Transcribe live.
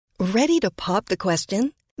Ready to pop the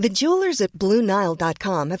question? The jewelers at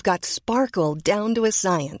BlueNile.com have got sparkle down to a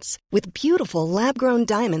science with beautiful lab-grown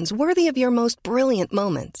diamonds worthy of your most brilliant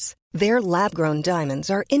moments. Their lab-grown diamonds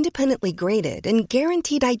are independently graded and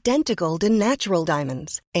guaranteed identical to natural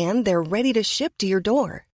diamonds, and they're ready to ship to your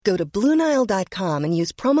door. Go to BlueNile.com and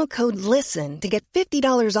use promo code LISTEN to get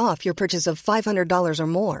 $50 off your purchase of $500 or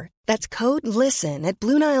more. That's code LISTEN at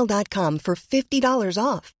BlueNile.com for $50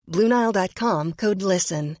 off. BlueNile.com, code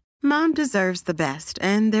LISTEN. Mom deserves the best,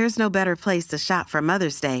 and there's no better place to shop for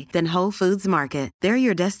Mother's Day than Whole Foods Market. They're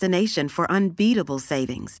your destination for unbeatable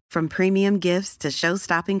savings, from premium gifts to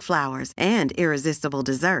show-stopping flowers and irresistible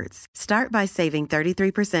desserts. Start by saving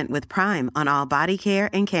 33% with Prime on all body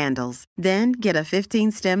care and candles. Then get a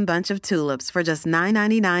 15-stem bunch of tulips for just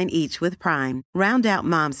 $9.99 each with Prime. Round out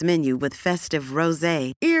Mom's menu with festive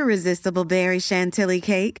rosé, irresistible berry chantilly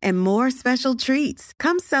cake, and more special treats.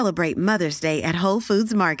 Come celebrate Mother's Day at Whole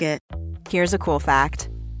Foods Market. Here's a cool fact.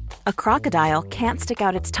 A crocodile can't stick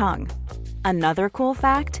out its tongue. Another cool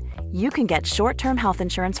fact, you can get short-term health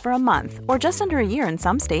insurance for a month or just under a year in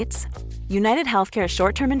some states. United Healthcare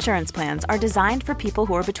short-term insurance plans are designed for people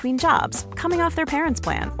who are between jobs, coming off their parents'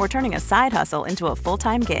 plan, or turning a side hustle into a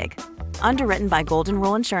full-time gig. Underwritten by Golden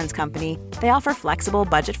Rule Insurance Company, they offer flexible,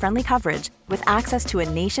 budget-friendly coverage with access to a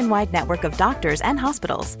nationwide network of doctors and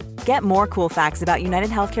hospitals. Get more cool facts about United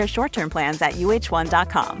Healthcare short-term plans at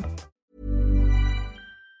uh1.com.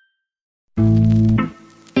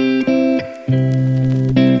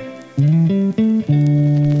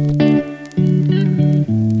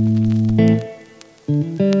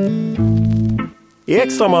 I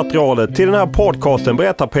extra materialet till den här podcasten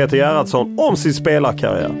berättar Peter Gerhardsson om sin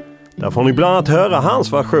spelarkarriär. Där får ni bland annat höra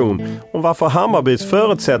hans version om varför Hammarbys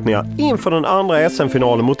förutsättningar inför den andra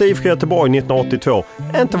SM-finalen mot IFK Göteborg 1982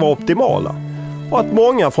 inte var optimala. Och att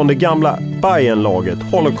många från det gamla Bayern-laget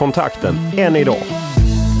håller kontakten än idag.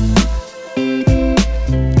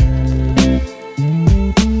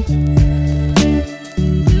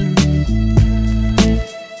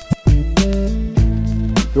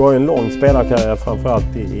 Du har ju en lång spelarkarriär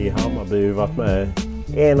framförallt i Hammarby. Du har varit med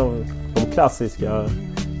i en av de klassiska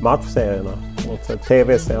matchserierna.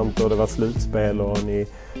 TV-sänt och det var slutspel och ni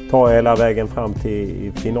tar hela vägen fram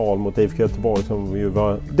till final mot IFK Göteborg som ju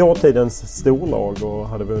var dåtidens storlag och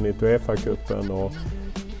hade vunnit UEFA-cupen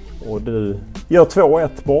och du gör 2-1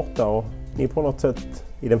 borta och ni på något sätt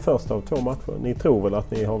i den första av 2 matcher. Ni tror väl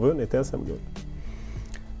att ni har vunnit SM-guld?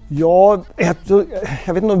 Ja,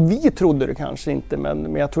 jag vet inte om vi trodde det kanske inte,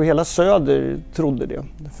 men jag tror hela Söder trodde det.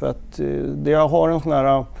 För att jag har en sån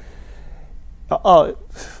här...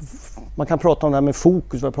 man kan prata om det här med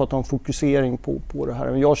fokus, vi pratar om fokusering på det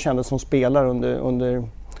här. Jag kände som spelare under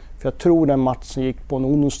för jag tror den matchen gick på en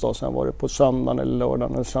onsdag, sen var det på söndagen eller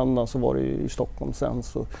lördagen eller söndagen så var det i Stockholm sen.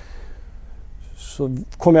 Så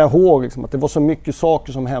kommer jag ihåg liksom att det var så mycket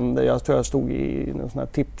saker som hände. Jag tror jag stod i en sån här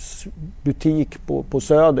tipsbutik på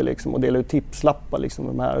Söder liksom, och delade ut tipslappar. Liksom,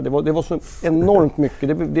 de här. Det var så enormt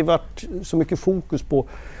mycket. Det var så mycket fokus på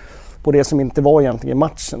det som inte var egentligen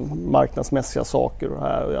matchen. Marknadsmässiga saker och det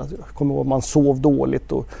här. Och jag kommer ihåg att man sov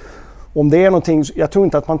dåligt. Och om det är någonting, jag tror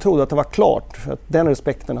inte att man trodde att det var klart. För att den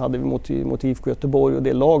respekten hade vi mot IFK Göteborg och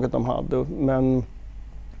det laget de hade. Men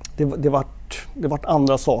det vart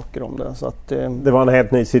andra saker om det. Så att, det var en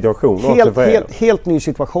helt ny situation helt ny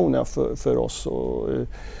situation för oss och,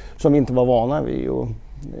 som vi inte var vana vid. Och,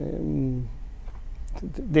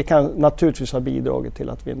 det kan naturligtvis ha bidragit till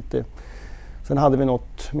att vi inte... Sen hade vi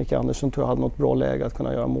Micke Andersson tror jag hade något bra läge att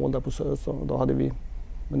kunna göra mål där på Söder. Då hade vi,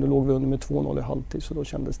 men då låg vi under med 2-0 i halvtid så då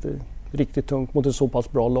kändes det riktigt tungt mot ett så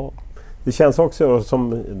pass bra lag. Det känns också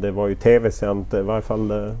som, det var ju tv-sänt i varje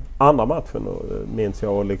fall andra matchen minns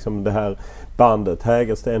jag, och liksom det här bandet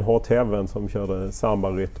Hägersten Hot Heaven som körde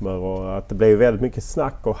samba-rytmer och att det blev väldigt mycket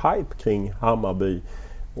snack och hype kring Hammarby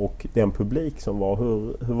och den publik som var.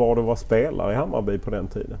 Hur var det att vara spelare i Hammarby på den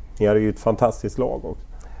tiden? Ni hade ju ett fantastiskt lag också.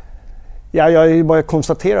 Ja, jag har ju bara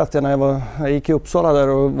konstaterat att när jag gick i Uppsala där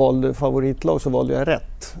och valde favoritlag så valde jag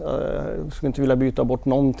rätt. Jag skulle inte vilja byta bort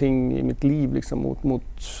någonting i mitt liv liksom, mot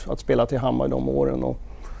att spela till Hammar i de åren. Och,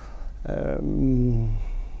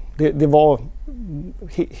 det var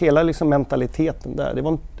hela liksom, mentaliteten där.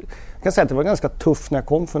 Jag kan säga att det var ganska tufft när jag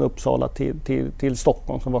kom från Uppsala till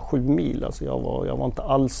Stockholm som var 7 mil. Alltså jag var inte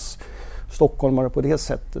alls stockholmare på det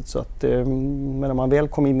sättet. Så att, men när man väl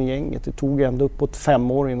kom in i gänget, det tog ändå uppåt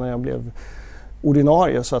 5 år innan jag blev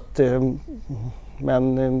ordinarie. Så att,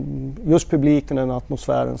 men just publiken och den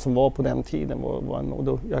atmosfären som var på den tiden var och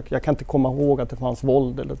då, jag kan inte komma ihåg att det fanns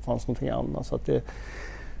våld eller att det fanns någonting annat. Så att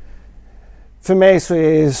För mig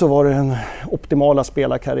så var det den optimala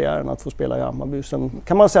spelarkarriären att få spela i Hammarby. Sen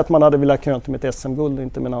kan man säga att man hade velat kröna med ett SM-guld och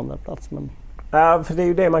inte med en andra plats. Men... Ja, för det är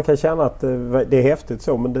ju det man kan känna att det är häftigt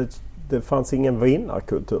så, men det fanns ingen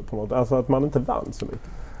vinnarkultur på något. Alltså att man inte vann så mycket.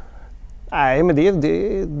 Nej, men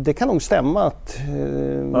det kan nog stämma att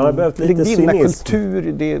man har behövt lite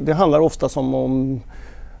vinnarkultur, det handlar oftast om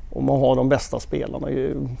man har de bästa spelarna.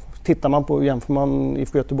 Jämför man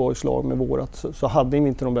IFK Göteborgs lag med vårat så hade vi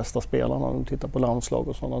inte de bästa spelarna om man tittar på landslag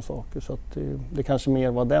och sådana saker. Så att det kanske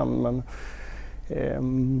mer var den, men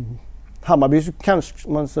Hammarby kanske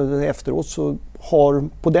man efteråt så har,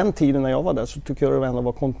 på den tiden när jag var där så tycker jag det ändå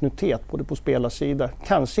var kontinuitet både på spelarsidan,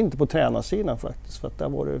 kanske inte på tränarsidan faktiskt, för att där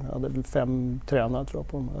var det, hade väl 5 tränare tror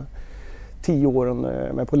jag på de här 10 åren,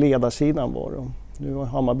 men på ledarsidan var det. Nu har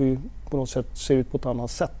Hammarby på något sätt ser ut på ett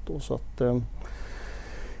annat sätt då, så att det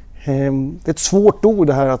är ett svårt ord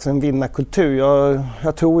det här att en vinnarkultur.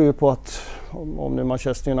 Jag tror ju på att om nu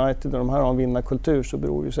Manchester United och de här har en vinnarkultur så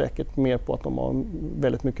beror det säkert mer på att de har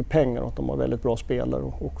väldigt mycket pengar och att de har väldigt bra spelare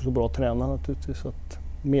och också bra tränare naturligtvis. Så att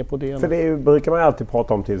mer på det. För det brukar man alltid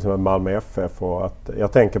prata om till exempel Malmö FF och att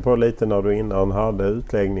jag tänker på lite när du innan hade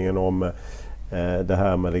utläggningen om det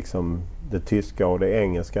här med liksom det tyska och det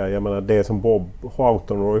engelska. Jag menar det som Bob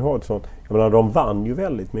Houghton och Roy Hodgson, jag menar de vann ju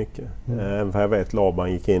väldigt mycket. Även för jag vet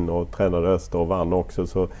Laban gick in och tränade Öster och vann också,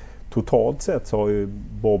 så totalt sett så har ju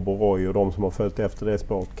Bob och Roy och de som har följt efter det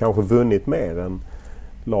sport kanske vunnit mer än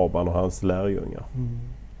Laban och hans lärjungar.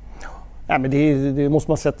 Ja, men det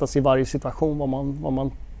måste man sätta sig i varje situation, vad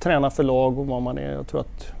man tränar för lag och vad man är. Jag tror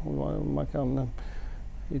att man kan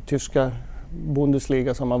i tyska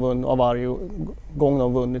Bundesliga som man vunnit av varje gång de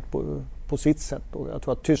har vunnit på sitt sätt. Och jag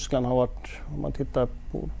tror att Tyskland har varit, om man tittar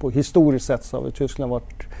på historiskt sett så har Tyskland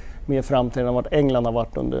varit mer framtiden än vad England har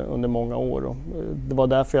varit under många år. Och det var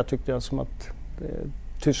därför jag tyckte som att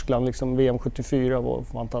Tyskland, liksom VM 74 var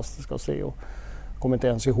fantastiskt att se och kommer inte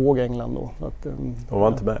ens ihåg England då. Så att, de var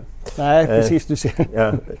inte med. Nej, precis du ser.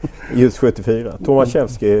 Ja, just 74.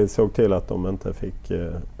 Tomaszewski såg till att de inte fick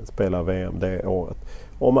spela VM det året.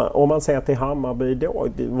 Om man säger till Hammarby då,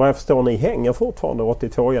 vad jag förstår ni hänger fortfarande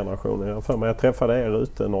 82-generationen. För mig jag träffade er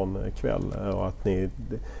ute någon kväll och att ni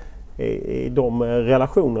är de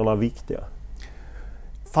relationerna viktiga?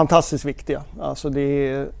 Fantastiskt viktiga. Alltså det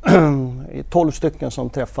är 12 stycken som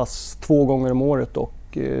träffas 2 gånger om året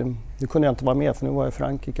och det kunde jag inte vara med för nu var jag i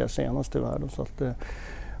Frankrike senast tyvärr. Så att,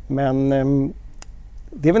 men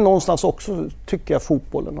det är väl någonstans också tycker jag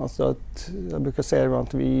fotbollen. Alltså att, jag brukar säga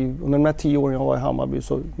att under de här 10 åren jag var i Hammarby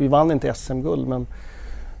så vi vann inte SM-guld, men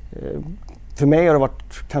för mig har det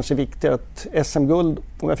varit kanske viktigare att SM-guld,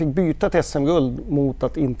 om jag fick byta ett SM-guld mot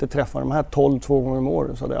att inte träffa de här 12 2 gånger om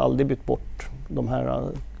året så hade jag aldrig bytt bort de här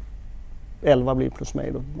 11 blir plus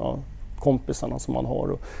mig då, ja, kompisarna som man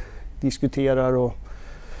har och diskuterar och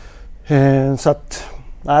så att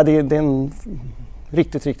nej, det är en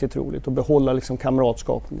riktigt roligt att behålla liksom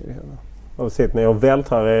kamratskapen i det hela. Har du sett när jag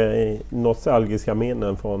vältrar i nostalgiska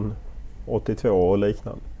minnen från 82 och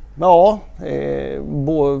liknande? Ja,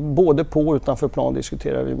 både på och utanför plan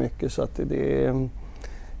diskuterar vi mycket så att det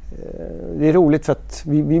är roligt för att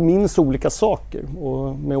vi minns olika saker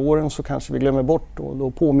och med åren så kanske vi glömmer bort och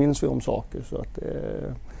då påminns vi om saker så att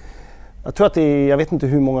jag tror att jag vet inte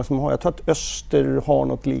hur många som har, jag tror att Öster har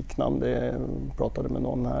något liknande, jag pratade med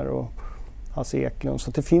någon här och Hasse Eklund, så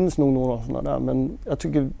att det finns nog några sådana där, men jag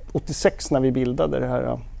tycker 86 när vi bildade det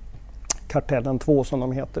här Kartellen 2 som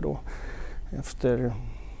de heter då, efter,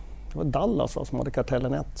 det var Dallas som hade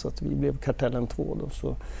Kartellen 1 så att vi blev Kartellen 2 då,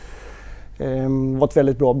 så var ett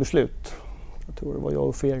väldigt bra beslut. Jag tror det var jag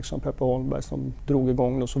och Feriksson och Peppe Holmberg som drog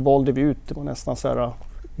igång och så valde vi ut, det var nästan så här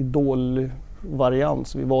idolvariant,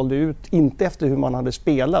 så vi valde ut inte efter hur man hade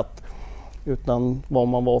spelat utan vad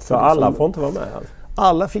man var för. Så alla får inte vara med alltså?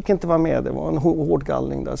 Alla fick inte vara med, det var en hård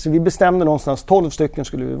gallning där. Så vi bestämde någonstans 12 stycken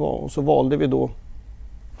skulle vi vara och så valde vi då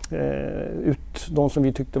ut de som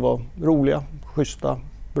vi tyckte var roliga, schyssta,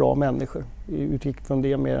 bra människor. Vi utgick från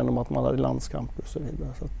det mer än om att man hade landskamper och så vidare.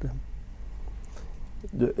 Så att,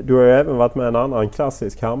 du har ju även varit med en annan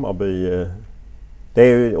klassisk Hammarby. Det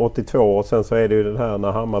är ju 82 och sen så är det ju den här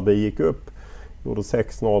när Hammarby gick upp, gjorde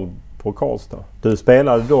 6-0 på Karlstad. Du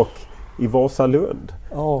spelade dock i Vasalund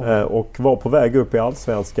och var på väg upp i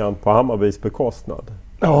Allsvenskan på Hammarbys bekostnad.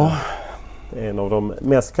 Ja. Det är en av de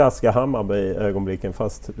mest klassiska Hammarby-ögonblicken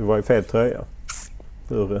fast du var i fel tröja.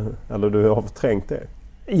 Eller du har förträngt det.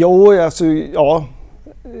 Jo, alltså ja.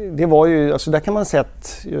 Det var ju, alltså där kan man säga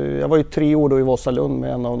att jag var ju 3 år då i Vasalund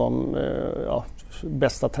med en av de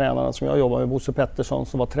bästa tränarna som jag jobbade med, Bosse Pettersson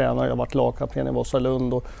som var tränare. Jag var lagkapten i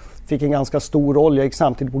Vasalund och fick en ganska stor roll. Jag gick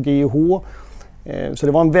samtidigt på GH Så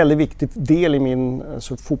det var en väldigt viktig del i min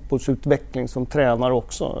fotbollsutveckling som tränare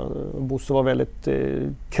också. Bosse var väldigt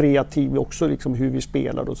kreativ också, liksom hur vi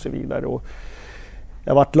spelade och så vidare. Och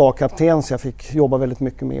jag var lagkapten så jag fick jobba väldigt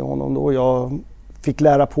mycket med honom då. Jag fick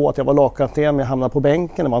lära på att jag var lagkapten, men jag hamnade på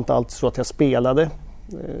bänken. Det var inte alltid så att jag spelade.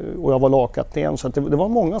 Och jag var lagkapten, så att det var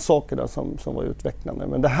många saker där som var utvecklande.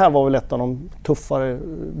 Men det här var väl ett av de tuffare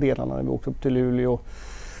delarna när vi åkte upp till Luleå.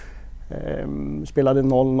 Spelade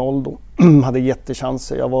 0-0 då, hade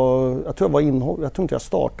jättechanser. Jag tror inte jag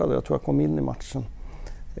startade, jag tror jag kom in i matchen.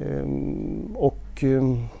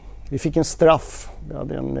 Vi fick en straff. Vi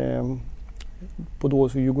hade en på då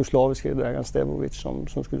så jugoslaviska Dragan Stevovic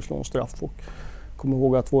som skulle slå en straff. Och kommer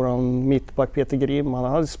ihåg att våran mittback Peter Grim,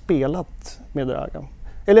 han hade spelat med Dragan.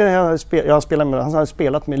 Han hade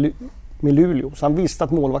spelat med Luleå, så han visste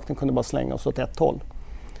att målvakten kunde bara slänga oss åt ett håll.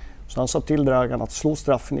 Så han sa till Dragan att slå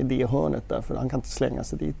straffen i det hörnet där, för han kan inte slänga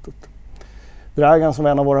sig ditåt. Dragan, som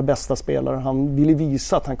var en av våra bästa spelare, han ville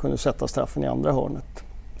visa att han kunde sätta straffen i andra hörnet.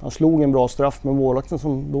 Han slog en bra straff med målvakten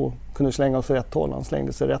som då kunde slänga oss åt rätt håll. Han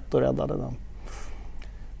slängde sig rätt och räddade den.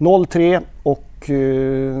 0-3 och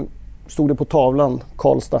stod det på tavlan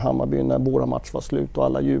Karlstad-Hammarby när våra match var slut och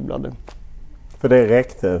alla jublade. För det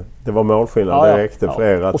räckte? Det var målskillnad, det räckte för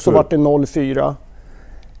er att... Och så var det 0-4.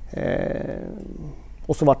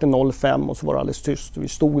 Och så var det 0-5 och så var det alldeles tyst. Vi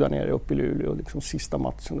stod där nere uppe i Luleå, liksom sista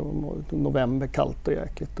matchen. Det var november, kallt och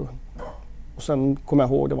jäkligt. Och sen kommer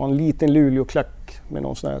jag ihåg, det var en liten Luleå-klack med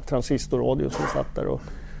någon sån här transistorradio som satt där och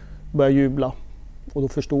började jubla. Och då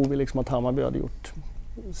förstod vi liksom att Hammarby hade gjort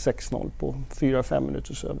 6-0 på 4-5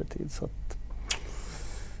 minuters övertid. Så att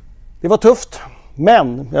det var tufft.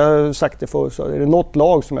 Men, jag har sagt det förut, så är det något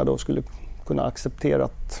lag som jag då skulle kunna acceptera,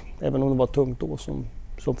 att, även om det var tungt då,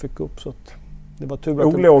 som fick upp. Så att det var tur att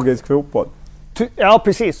ologisk fotboll. Ja,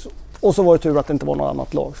 precis. Och så var det tur att det inte var något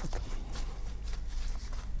annat lag. Så att.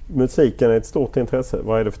 Musiken är ett stort intresse.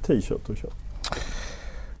 Vad är det för t-shirt du kör?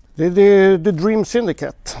 Det är The Dream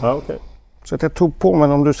Syndicate. Ja, okay. Så att jag tog på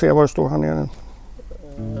mig, om du ser vad det står här nere.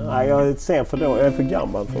 Nej, jag är sen för då. Jag är för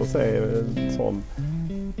gammal för att se en sån.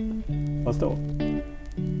 Vad står?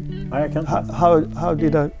 Nej, jag kan inte. How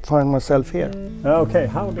did I find myself here? Ja, okej.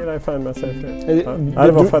 How did I find myself here?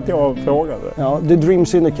 Det var för att jag frågade. Ja, The Dream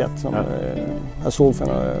Syndicate som jag såg för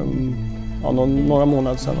några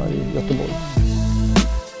månader sedan i Göteborg.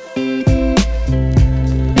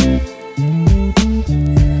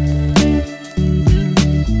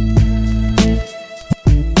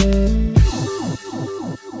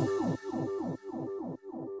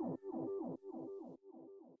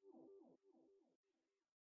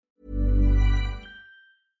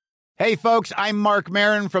 Hey, folks, I'm Mark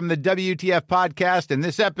Maron from the WTF Podcast, and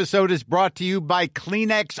this episode is brought to you by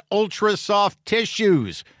Kleenex Ultra Soft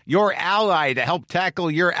Tissues, your ally to help tackle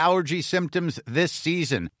your allergy symptoms this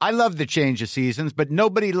season. I love the change of seasons, but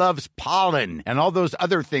nobody loves pollen and all those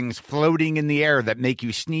other things floating in the air that make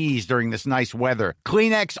you sneeze during this nice weather.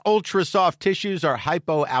 Kleenex Ultra Soft Tissues are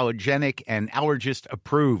hypoallergenic and allergist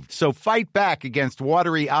approved, so fight back against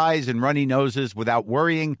watery eyes and runny noses without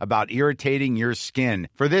worrying about irritating your skin.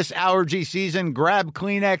 For this allergy season, grab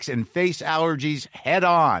Kleenex and face allergies head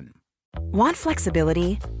on. Want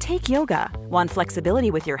flexibility? Take yoga. Want flexibility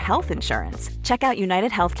with your health insurance? Check out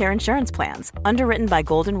United Healthcare Insurance Plans. Underwritten by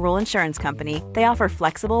Golden Rule Insurance Company, they offer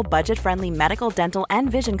flexible, budget-friendly medical, dental, and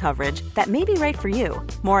vision coverage that may be right for you.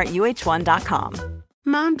 More at uh1.com.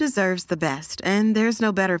 Mom deserves the best, and there's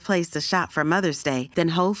no better place to shop for Mother's Day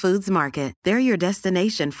than Whole Foods Market. They're your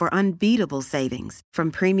destination for unbeatable savings, from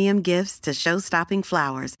premium gifts to show-stopping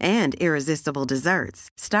flowers and irresistible desserts.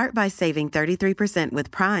 Start by saving 33% with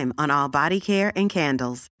Prime on all body care and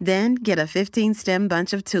candles. Then get a 15-stem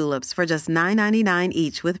bunch of tulips for just $9.99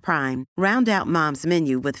 each with Prime. Round out Mom's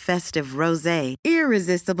menu with festive rosé,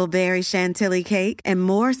 irresistible berry chantilly cake, and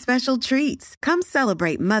more special treats. Come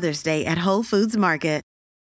celebrate Mother's Day at Whole Foods Market.